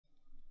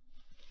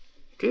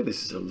Okay,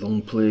 this is a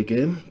long play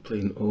game,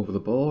 playing over the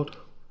board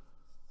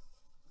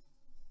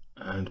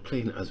and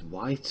playing as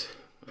white.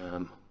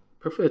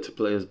 Prefer to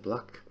play as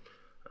black.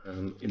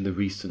 In the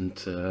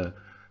recent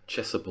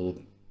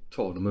Chessable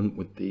tournament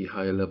with the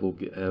high level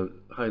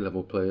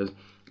players,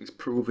 it's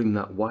proving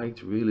that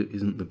white really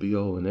isn't the be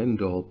all and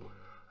end all.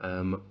 A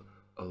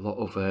lot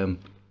of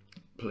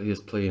players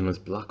playing as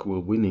black were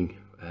winning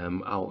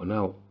out and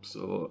out.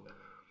 So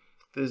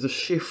there's a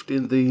shift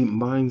in the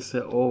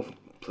mindset of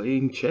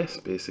playing chess.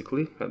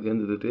 Basically, at the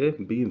end of the day,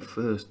 being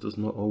first does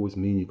not always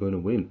mean you're going to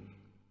win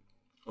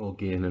or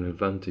gain an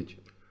advantage.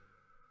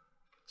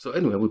 So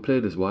anyway, we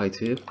played as white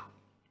here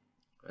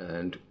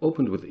and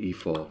opened with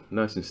e4,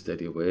 nice and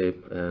steady away,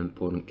 and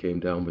opponent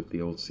came down with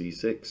the old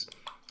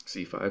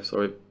c5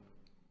 sorry,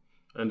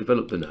 and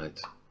developed the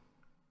knight.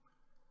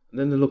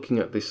 And then they're looking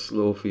at this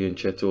slow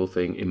fianchetto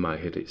thing. In my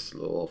head it's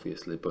slow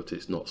obviously, but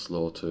it's not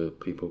slow to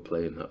people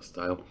playing that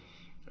style.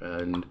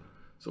 And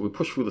so we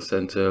pushed through the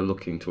centre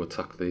looking to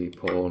attack the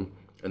pawn,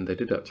 and they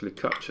did actually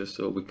capture,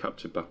 so we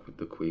captured back with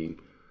the queen.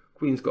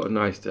 Queen's got a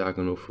nice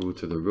diagonal through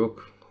to the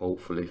rook.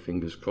 Hopefully,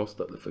 fingers crossed,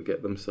 that they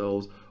forget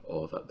themselves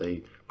or that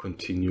they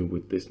continue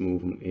with this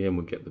movement here and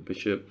we get the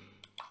bishop.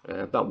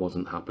 That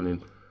wasn't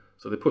happening,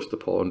 so they pushed the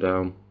pawn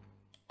down.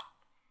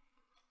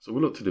 So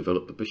we look to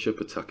develop the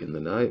bishop, attacking the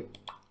knight.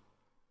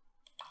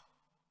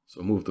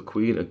 So move the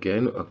queen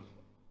again.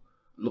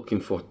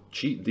 Looking for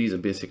cheap, these are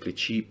basically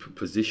cheap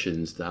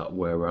positions that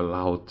we're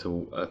allowed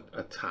to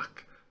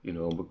attack. You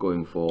know, we're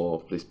going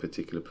for this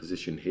particular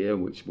position here,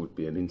 which would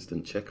be an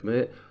instant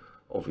checkmate.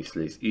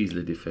 Obviously it's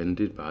easily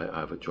defended by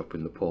either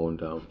dropping the pawn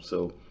down.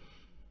 So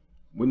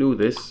we knew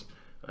this,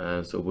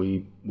 so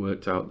we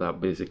worked out that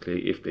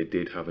basically if they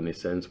did have any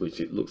sense, which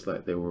it looks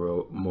like they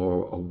were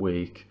more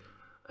awake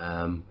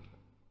and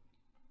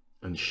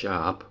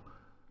sharp,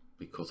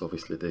 because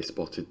obviously they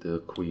spotted the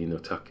queen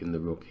attacking the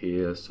rook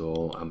here,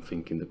 so I'm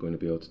thinking they're going to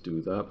be able to do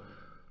that.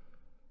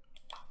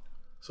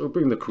 So we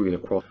bring the queen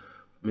across,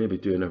 maybe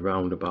doing a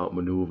roundabout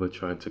maneuver,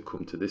 trying to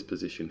come to this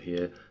position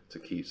here to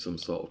keep some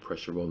sort of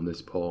pressure on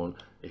this pawn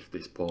if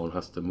this pawn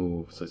has to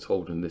move. So it's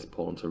holding this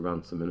pawn to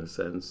ransom in a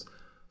sense,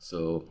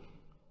 so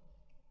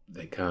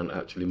they can't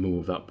actually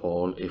move that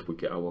pawn if we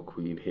get our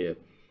queen here.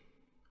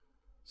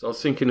 So I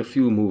was thinking a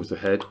few moves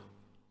ahead.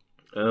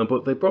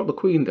 But they brought the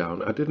queen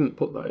down. I didn't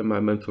put that in my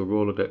mental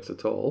Rolodex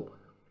at all.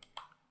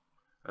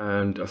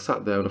 And I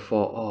sat there and I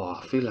thought, oh,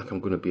 I feel like I'm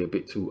going to be a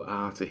bit too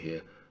arty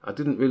here. I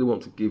didn't really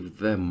want to give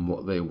them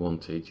what they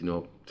wanted, you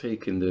know,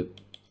 taking the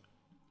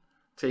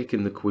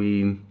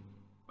queen.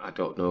 I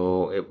don't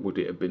know, would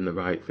it have been the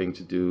right thing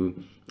to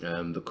do?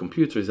 The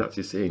computer is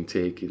actually saying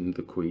taking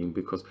the queen,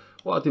 because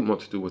what I didn't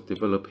want to do was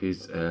develop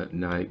his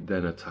knight,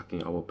 then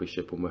attacking our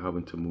bishop, and we're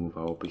having to move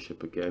our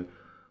bishop again.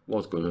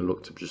 Was going to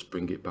look to just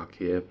bring it back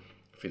here.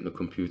 I think the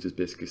computer's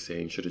basically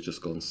saying should have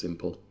just gone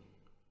simple.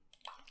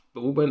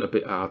 But we went a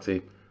bit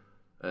arty,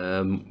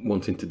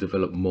 wanting to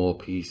develop more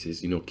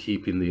pieces, you know,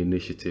 keeping the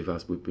initiative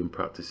as we've been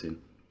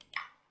practicing.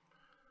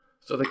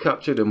 So they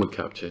captured and we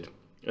captured.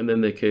 And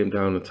then they came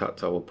down and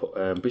attacked our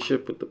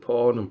bishop with the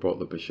pawn and brought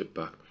the bishop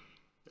back.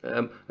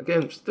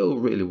 Again, still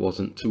really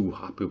wasn't too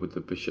happy with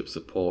the bishop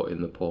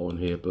supporting the pawn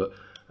here, but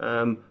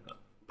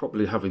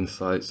probably having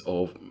sights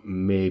of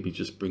maybe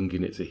just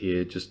bringing it to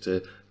here just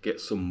to get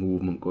some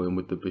movement going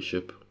with the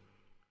bishop.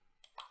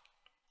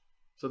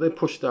 So they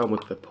pushed down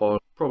with the pawn,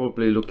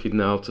 probably looking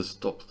now to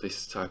stop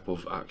this type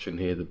of action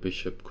here, the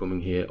bishop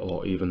coming here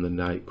or even the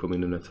knight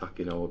coming and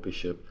attacking our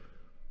bishop.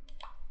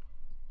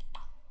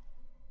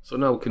 So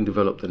now we can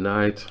develop the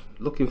knight,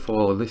 looking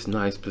for this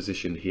nice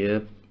position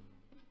here,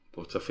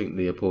 but I think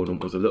the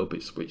opponent was a little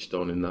bit switched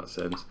on in that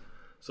sense.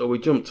 So we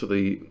jumped to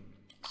the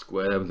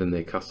square and then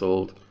they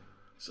castled.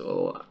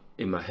 So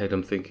in my head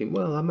I'm thinking,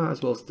 well, I might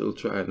as well still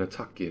try and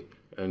attack you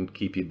and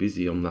keep you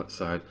busy on that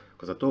side,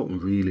 because I don't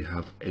really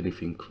have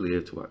anything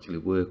clear to actually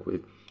work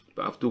with.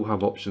 But I do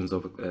have options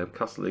of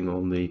castling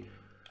on the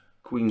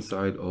queen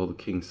side or the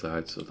king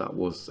side, so that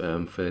was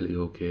fairly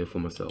okay for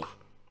myself.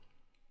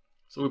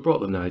 So we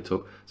brought the knight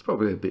up. It's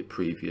probably a bit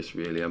previous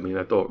really. I mean,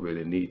 I don't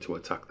really need to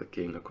attack the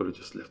king. I could have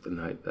just left the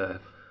knight there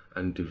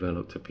and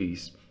developed a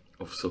piece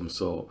of some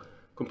sort.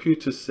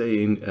 Computer's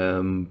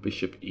saying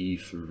bishop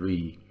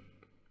e3.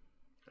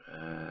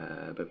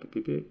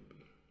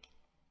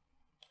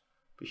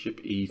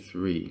 Bishop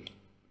e3.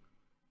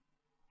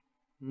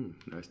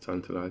 Nice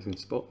tantalizing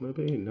spot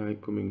maybe.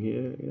 Knight coming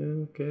here.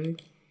 Yeah, okay.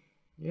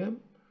 Yeah.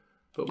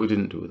 But we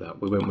didn't do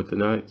that. We went with the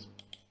knight.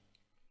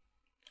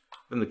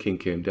 Then the king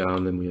came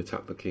down, then we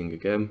attacked the king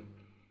again.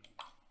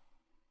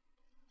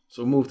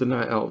 So move the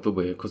knight out of the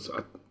way, because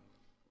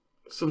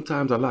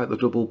sometimes I like the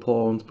double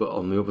pawns, but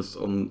on the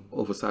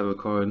other side of the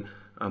coin,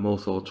 I'm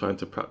also trying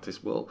to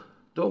practice, well,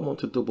 don't want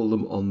to double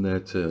them on their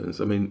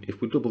turns. I mean, if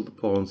we double the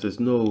pawns, there's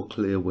no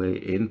clear way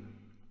in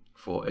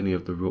for any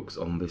of the rooks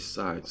on this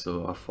side.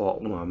 So I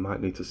thought, well, I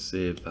might need to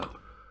save that.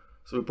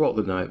 So we brought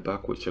the knight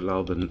back, which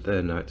allowed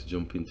their knight to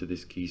jump into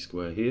this key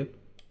square here.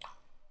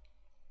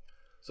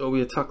 So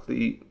we attacked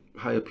the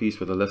higher piece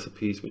with a lesser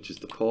piece, which is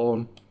the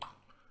pawn.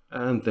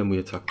 and then we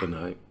attack the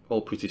knight.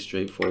 All pretty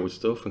straightforward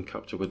stuff, and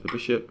capture with the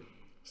bishop,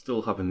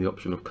 still having the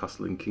option of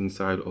castling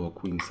kingside or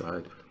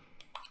queenside.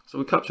 So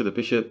we capture the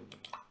bishop,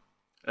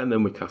 and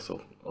then we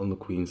castle on the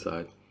queen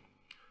side.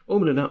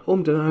 And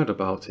ahh'd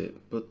about it,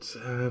 but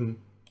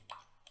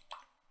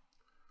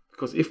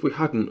because if we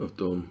hadn't have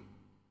done,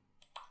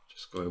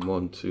 just going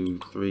 1, 2,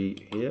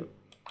 3 here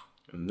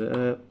and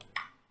there.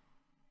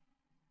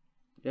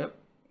 Yep,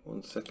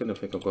 1 second, I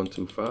think I've gone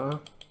too far.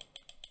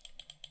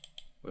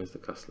 Where's the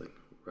castling?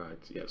 Right,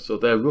 yeah, so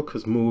their rook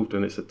has moved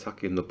and it's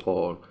attacking the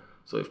pawn.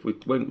 So if we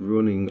went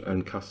running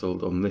and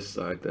castled on this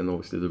side, then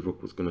obviously the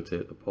rook was going to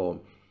take the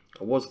pawn.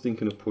 I was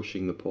thinking of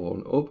pushing the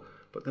pawn up,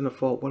 but then I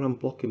thought, well, I'm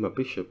blocking my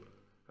bishop,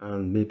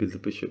 and maybe the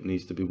bishop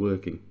needs to be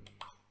working.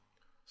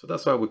 So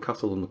that's why we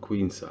castle on the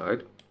queen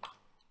side.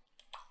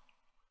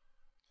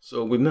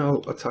 So we're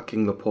now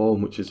attacking the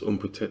pawn, which is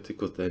unprotected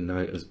because their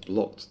knight has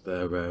blocked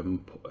their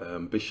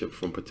bishop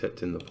from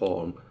protecting the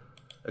pawn.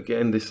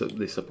 Again,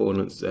 this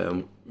opponent's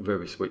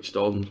very switched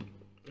on,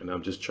 and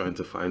I'm just trying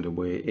to find a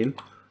way in.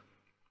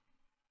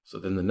 So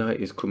then the knight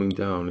is coming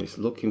down. It's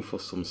looking for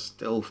some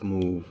stealth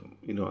move,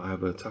 you know,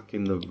 either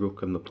attacking the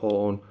rook and the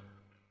pawn.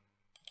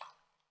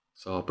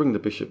 So I'll bring the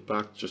bishop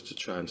back just to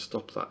try and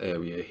stop that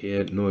area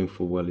here, knowing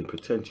full well he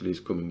potentially is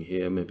coming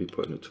here, maybe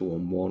putting a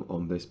 2-on-1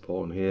 on this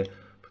pawn here,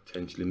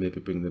 potentially maybe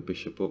bring the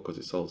bishop up because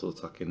it's also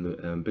attacking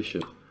the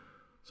bishop.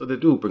 So they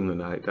do bring the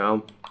knight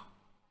down,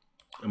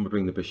 and we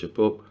bring the bishop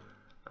up,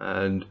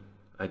 and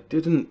I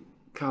didn't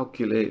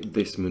calculate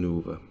this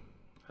maneuver.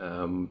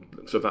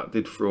 So that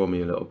did throw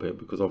me a little bit,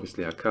 because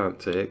obviously I can't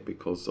take,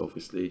 because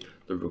obviously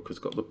the rook has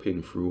got the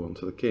pin through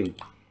onto the king.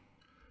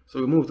 So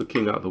we move the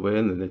king out of the way,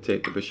 and then they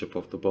take the bishop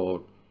off the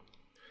board.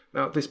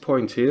 Now at this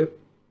point here,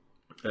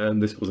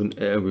 this was an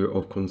area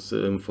of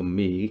concern for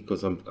me,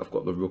 because I've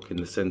got the rook in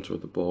the centre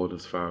of the board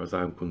as far as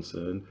I'm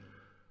concerned.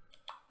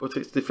 But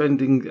it's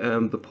defending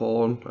the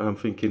pawn. I'm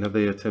thinking, are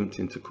they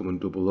attempting to come and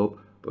double up?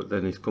 But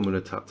then it's come and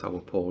attacked our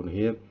pawn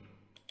here.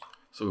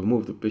 So we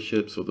move the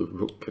bishop so the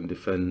rook can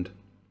defend.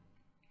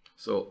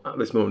 So at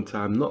this moment in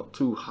time, not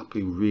too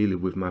happy really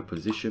with my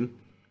position.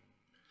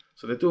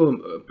 So they do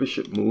a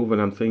bishop move,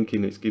 and I'm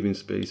thinking it's giving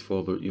space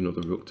for the,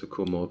 the rook to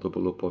come or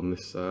double up on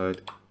this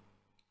side.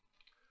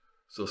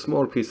 So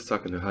smaller piece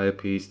attacking the higher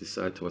piece,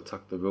 decide to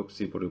attack the rook,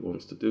 see what it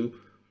wants to do.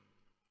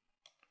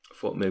 I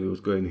thought maybe it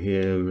was going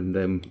here and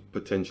then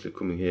potentially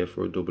coming here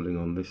for a doubling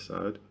on this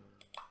side.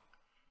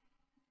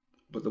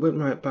 But they went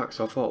right back,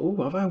 so I thought,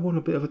 oh, have I won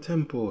a bit of a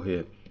tempo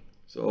here?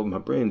 So my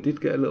brain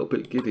did get a little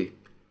bit giddy.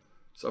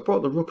 So I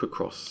brought the rook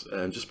across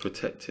and just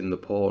protecting the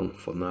pawn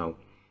for now,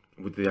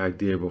 with the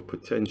idea of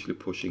potentially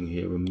pushing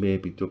here and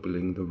maybe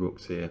doubling the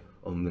rooks here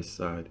on this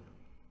side.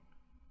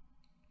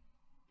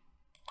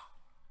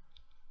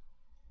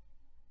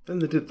 Then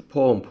they did the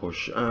pawn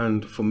push,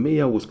 and for me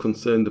I was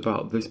concerned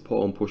about this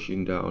pawn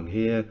pushing down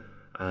here,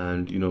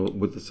 and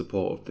with the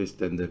support of this,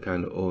 then they're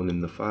kind of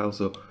owning the file.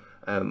 So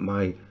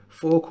my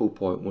focal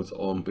point was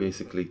on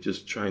basically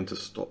just trying to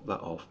stop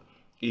that off.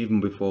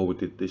 Even before we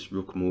did this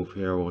rook move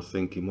here, I was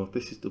thinking, well,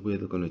 this is the way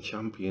they're going to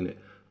champion it,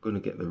 going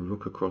to get the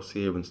rook across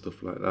here and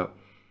stuff like that.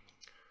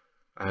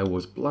 I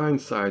was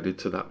blindsided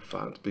to that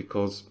fact,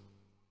 because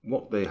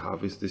what they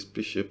have is this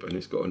bishop, and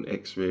it's got an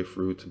x-ray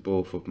through to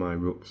both of my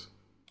rooks.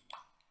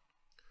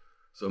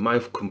 So my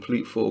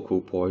complete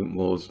focal point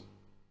was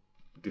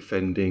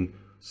defending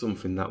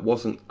something that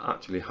wasn't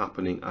actually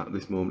happening at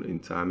this moment in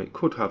time. It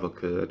could have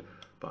occurred,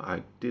 but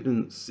I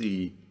didn't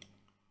see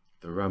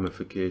the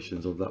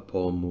ramifications of that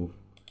pawn move.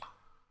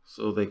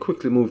 So they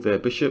quickly moved their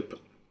bishop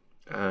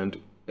and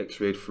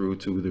x-rayed through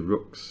to the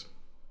rooks.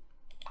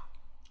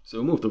 So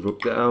we moved the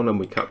rook down and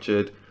we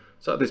captured.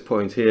 So at this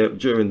point here,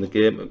 during the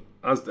game,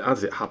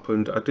 as it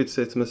happened, I did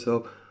say to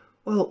myself,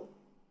 well,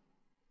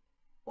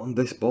 on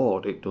this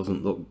board it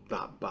doesn't look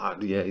that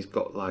bad. Yeah, he's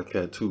got like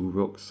 2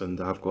 rooks, and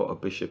I've got a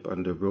bishop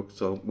and a rook,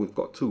 so we've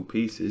got 2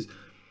 pieces.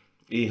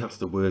 He has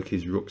to work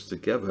his rooks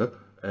together,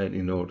 and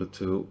in order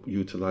to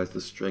utilize the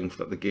strength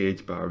that the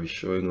gauge bar is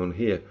showing on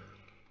here.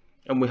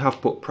 And we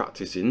have put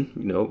practice in,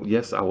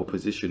 yes, our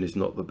position is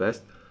not the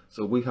best,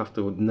 so we have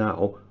to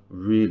now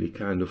really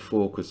kind of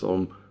focus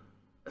on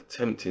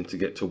attempting to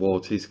get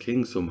towards his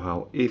king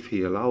somehow, if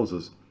he allows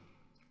us.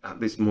 At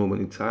this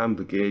moment in time,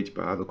 the gauge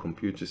bar, the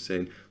computer, is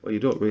saying, well, you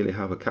don't really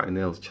have a cat and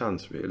nails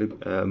chance, really.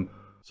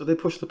 So they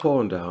pushed the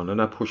pawn down, and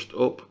I pushed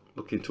up,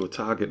 looking to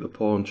target the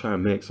pawn, try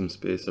and make some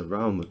space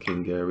around the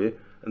king area.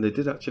 And they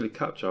did actually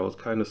capture. I was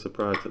kind of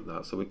surprised at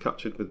that. So we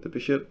captured with the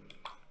bishop,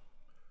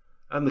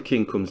 and the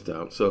king comes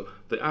down. So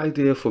the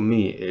idea for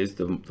me is,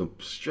 the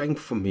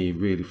strength for me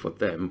really for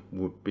them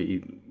would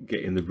be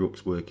getting the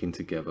rooks working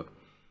together.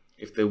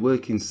 If they're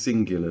working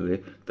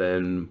singularly,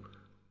 then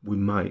we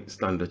might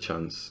stand a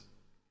chance.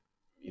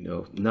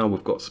 Now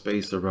we've got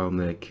space around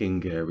their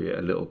king area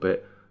a little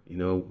bit,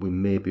 we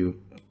may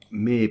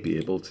be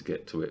able to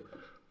get to it.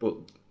 But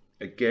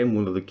again,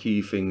 one of the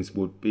key things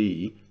would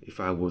be,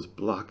 if I was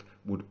black,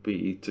 would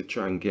be to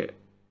try and get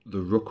the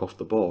rook off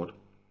the board.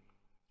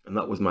 And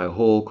that was my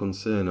whole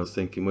concern. I was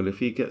thinking, well, if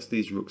he gets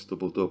these rooks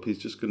doubled up, he's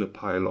just going to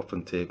pile off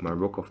and take my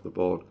rook off the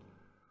board.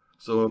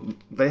 So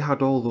they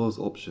had all those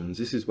options.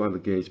 This is why the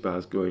gauge bar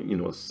is going, you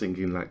know,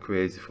 singing like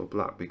crazy for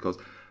black, because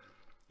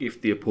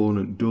if the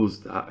opponent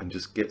does that and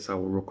just gets our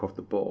rook off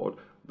the board,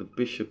 the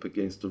bishop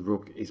against the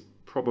rook is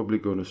probably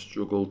going to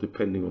struggle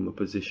depending on the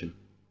position.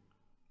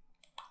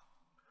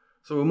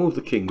 So we move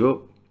the king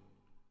up.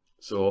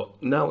 So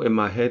now in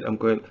my head I'm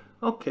going,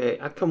 okay,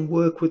 I can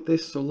work with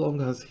this so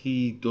long as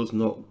he does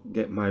not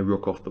get my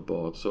rook off the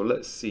board. So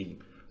let's see.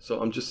 So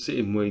I'm just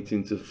sitting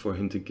waiting for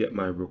him to get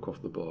my rook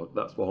off the board.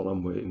 That's all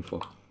I'm waiting for.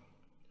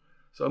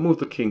 So I move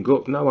the king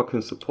up. Now I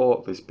can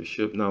support this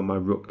bishop. Now my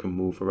rook can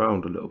move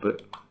around a little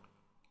bit.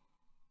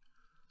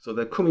 So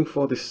they're coming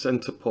for this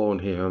center pawn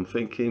here. I'm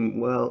thinking,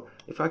 well,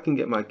 if I can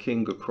get my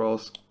king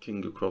across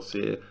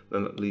here,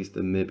 then at least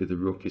then maybe the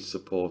rook is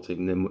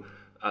supporting. Then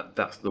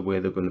that's the way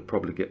they're going to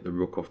probably get the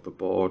rook off the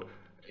board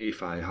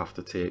if I have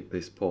to take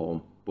this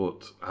pawn.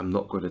 But I'm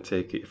not going to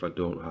take it if I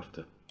don't have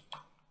to.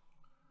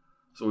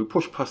 So we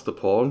push past the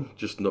pawn,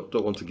 just don't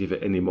want to give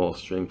it any more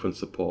strength and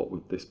support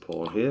with this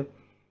pawn here.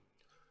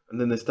 And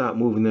then they start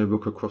moving their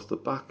rook across the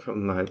back,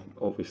 and like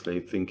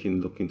obviously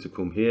looking to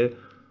come here.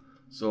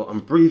 So I'm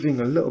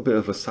breathing a little bit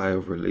of a sigh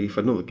of relief.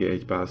 Another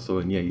gauge bar, so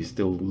and yeah, you're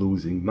still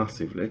losing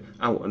massively,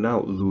 out and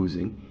out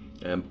losing.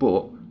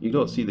 But you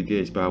don't see the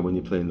gauge bar when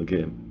you're playing the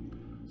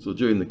game. So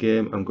during the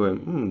game, I'm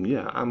going,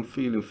 yeah, I'm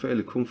feeling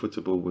fairly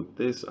comfortable with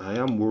this. I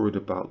am worried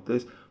about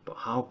this, but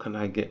how can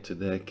I get to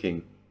their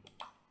king?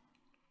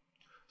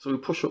 So we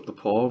push up the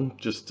pawn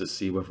just to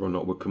see whether or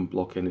not we can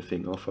block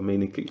anything off. I mean,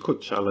 he could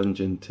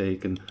challenge and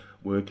take and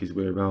work his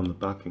way around the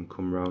back and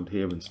come around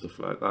here and stuff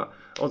like that.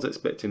 I was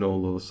expecting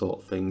all those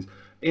sort of things.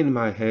 In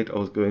my head, I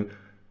was going,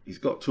 he's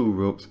got two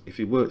rooks. If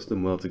he works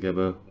them well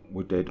together,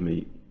 we're dead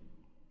meat.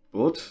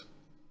 But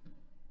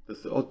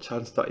there's the odd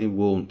chance that he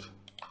won't.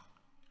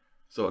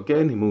 So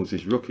again, he moves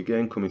his rook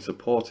again, coming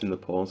supporting the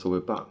pawn. So we're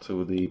back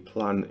to the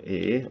plan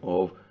A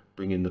of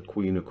bringing the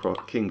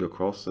king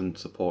across and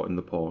supporting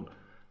the pawn.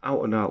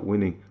 Out and out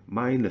winning,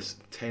 minus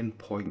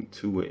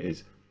 10.2 it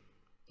is.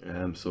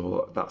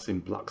 So that's in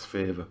black's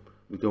favour.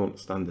 We don't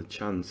stand a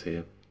chance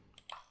here.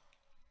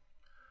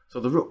 So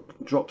the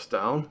rook drops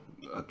down.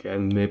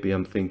 Again, maybe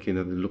I'm thinking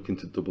that they're looking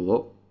to double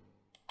up.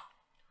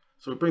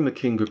 So we bring the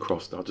king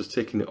across now, just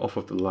taking it off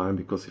of the line,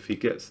 because if he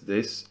gets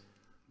this,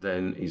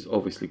 then he's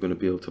obviously going to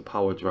be able to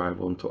power drive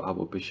onto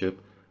our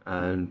bishop,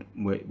 and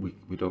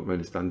we don't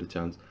really stand a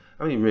chance.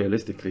 I mean,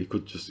 realistically,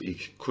 he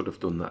could have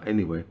done that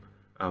anyway.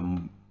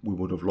 We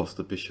would have lost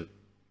the bishop.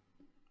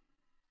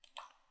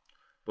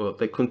 But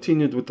they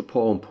continued with the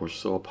pawn push.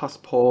 So pass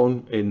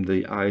pawn, in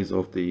the eyes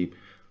of the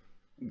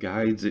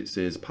guides, it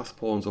says pass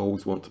pawns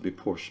always want to be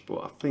pushed.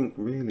 But I think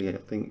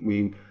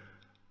we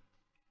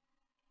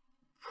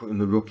putting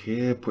the rook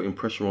here, putting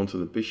pressure onto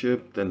the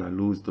bishop, then I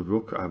lose the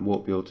rook. I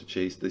won't be able to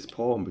chase this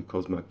pawn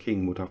because my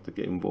king would have to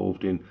get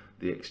involved in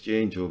the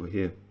exchange over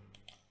here.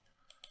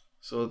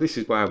 So this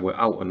is why we're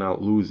out and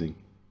out losing.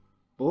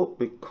 But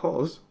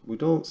because we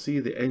don't see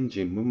the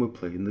engine when we're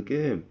playing the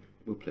game,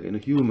 we're playing a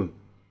human.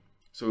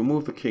 So we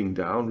move the king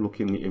down,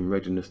 looking in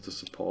readiness to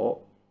support.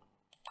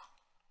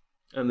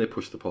 And they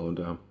push the pawn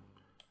down.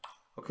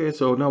 Okay,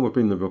 so now we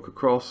bring the rook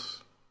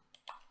across.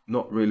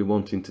 Not really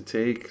wanting to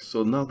take.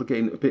 So now they're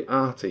getting a bit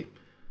arty.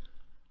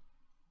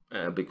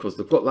 Because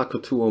they've got like a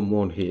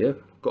 2-on-1 here.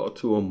 Got a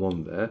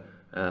 2-on-1 there.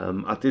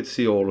 I did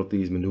see all of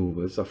these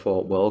maneuvers. I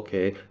thought, well,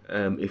 okay,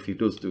 if he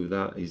does do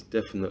that, he's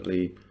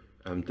definitely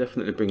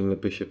bringing the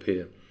bishop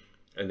here.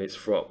 And it's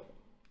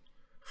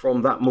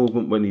from that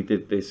movement when he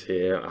did this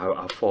here,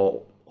 I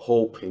thought,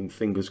 hoping,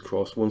 fingers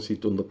crossed, once he's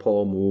done the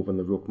pawn move and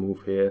the rook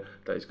move here,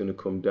 that he's going to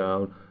come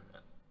down.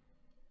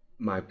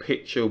 My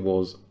picture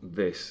was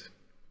this.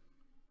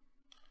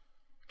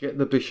 Get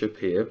the bishop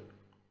here.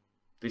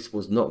 This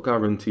was not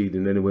guaranteed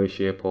in any way,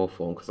 shape or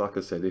form, because like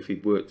I said, if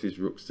he'd worked his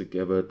rooks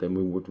together, then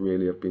we would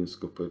really have been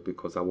scuppered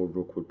because our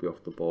rook would be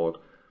off the board.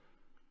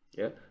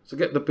 Yeah, so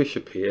get the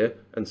bishop here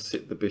and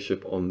sit the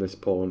bishop on this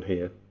pawn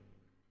here.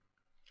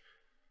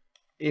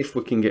 If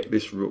we can get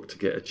this rook to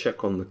get a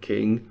check on the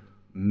king,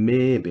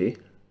 maybe,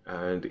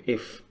 and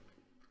if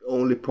the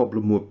only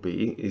problem would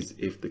be is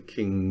if the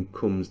king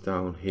comes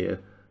down here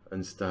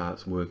and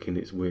starts working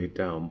its way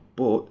down.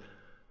 But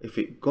if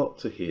it got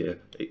to here,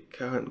 it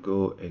can't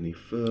go any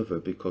further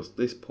because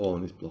this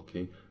pawn is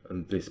blocking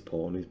and this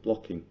pawn is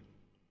blocking.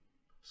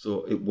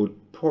 So it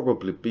would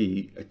probably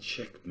be a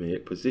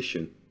checkmate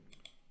position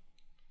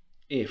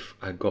if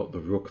I got the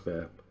rook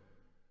there.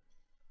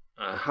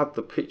 I had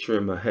the picture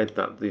in my head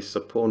that this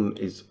opponent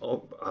is,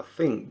 I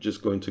think,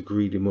 just going to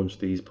greedy munch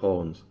these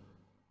pawns.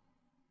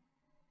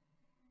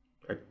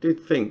 I did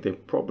think they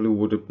probably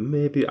would have,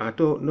 maybe, I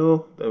don't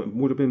know, it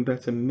would have been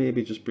better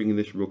maybe just bringing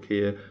this rook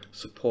here,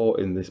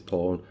 supporting this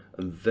pawn,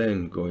 and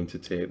then going to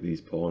take these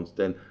pawns.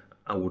 Then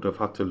I would have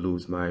had to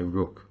lose my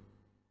rook,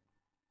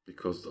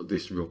 because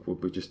this rook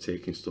would be just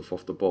taking stuff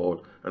off the board,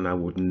 and I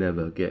would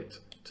never get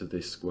to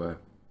this square.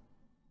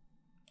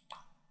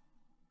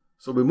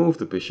 So we move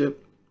the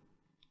bishop.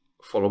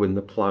 following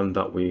the plan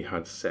that we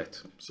had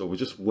set. So we're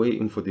just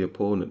waiting for the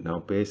opponent now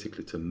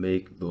basically to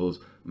make those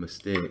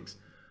mistakes.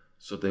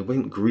 So they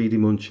went greedy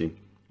munching.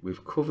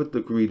 We've covered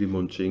the greedy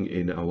munching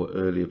in our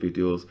earlier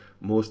videos,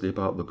 mostly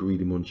about the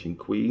greedy munching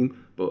queen,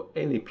 but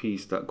any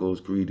piece that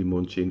goes greedy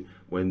munching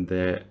when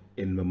they're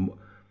in the,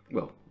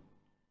 well,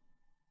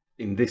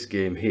 in this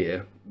game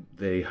here,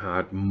 they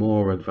had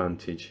more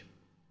advantage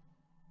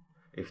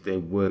if they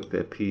work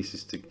their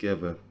pieces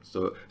together.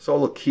 So it's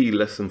all a key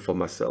lesson for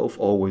myself,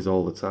 always,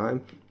 all the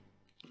time,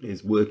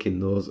 is working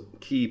those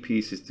key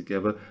pieces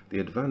together. The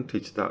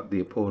advantage that the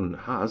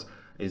opponent has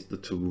is the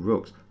two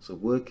rooks, so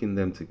working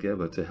them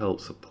together to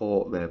help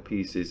support their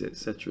pieces,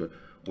 etc.,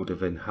 would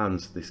have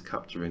enhanced this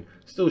capturing,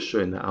 still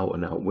showing the out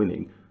and out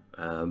winning.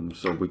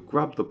 So we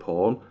grab the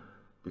pawn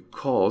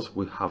because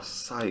we have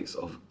sights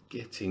of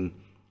getting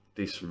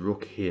this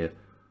rook here,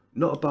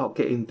 not about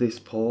getting this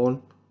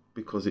pawn,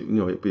 because it,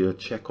 it'd be a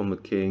check on the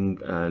king,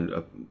 and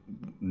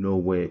no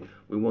way.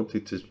 We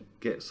wanted to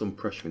get some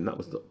pressure in. That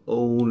was the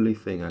only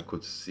thing I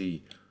could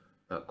see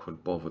that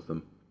could bother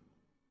them.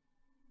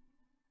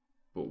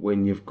 But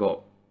when you've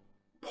got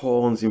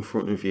pawns in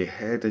front of your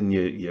head and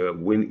you're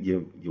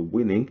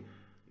winning,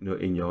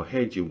 in your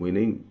head you're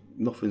winning,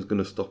 nothing's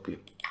going to stop you.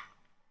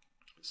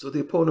 So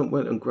the opponent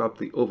went and grabbed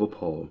the other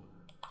pawn.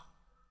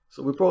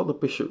 So we brought the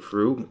bishop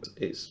through.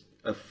 It's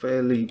a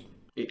fairly,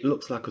 it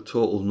looks like a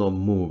total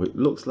non-move. It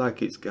looks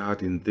like it's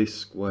guarding this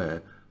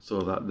square,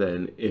 so that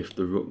then if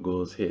the rook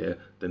goes here,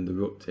 then the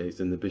rook takes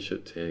and the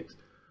bishop takes.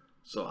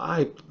 So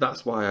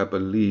that's why I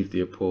believe the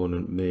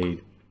opponent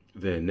made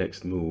their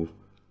next move,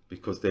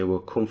 because they were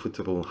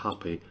comfortable and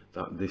happy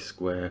that this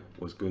square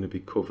was going to be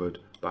covered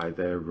by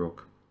their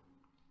rook.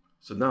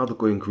 So now they're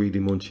going greedy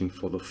munching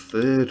for the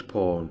third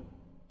pawn.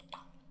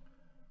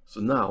 So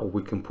now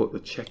we can put the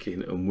check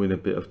in and win a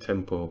bit of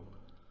tempo.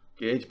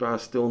 Gauge bar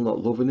still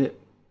not loving it.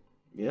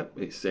 Yep,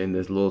 it's saying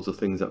there's loads of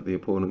things that the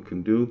opponent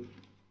can do.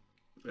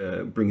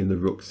 Bringing the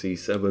rook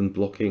c7,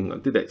 blocking. I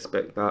did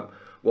expect that.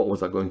 What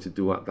was I going to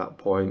do at that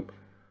point?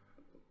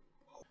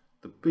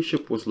 The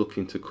bishop was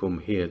looking to come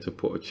here to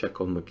put a check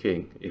on the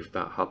king if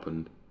that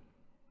happened.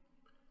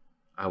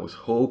 I was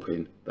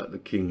hoping that the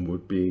king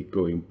would be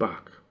going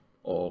back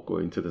or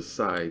going to the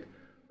side.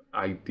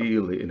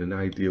 Ideally, in an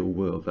ideal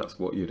world, that's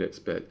what you'd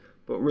expect.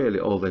 But really,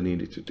 all they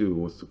needed to do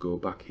was to go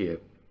back here.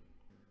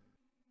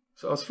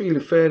 So I was feeling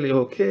fairly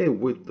okay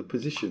with the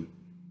position,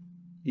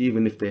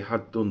 even if they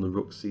had done the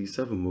rook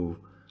c7 move.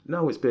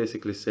 Now it's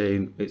basically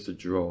saying it's a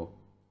draw.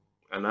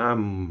 And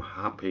I'm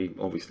happy.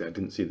 Obviously, I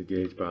didn't see the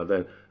gauge bar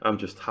then. I'm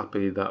just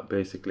happy that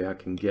basically I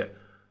can get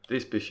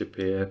this bishop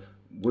here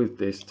with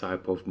this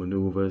type of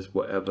maneuvers,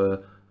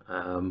 whatever.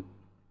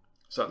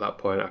 So at that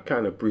point, I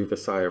kind of breathed a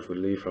sigh of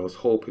relief. I was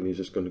hoping he's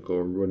just going to go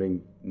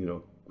running,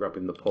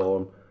 grabbing the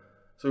pawn.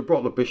 So we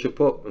brought the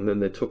bishop up, and then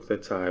they took their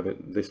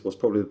time. This was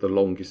probably the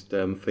longest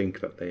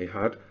think that they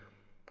had.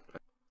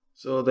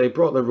 So they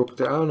brought the rook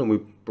down, and we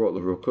brought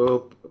the rook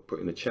up,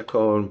 putting a check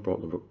on,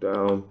 brought the rook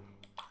down.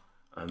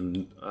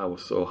 And I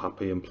was so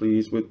happy and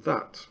pleased with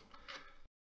that.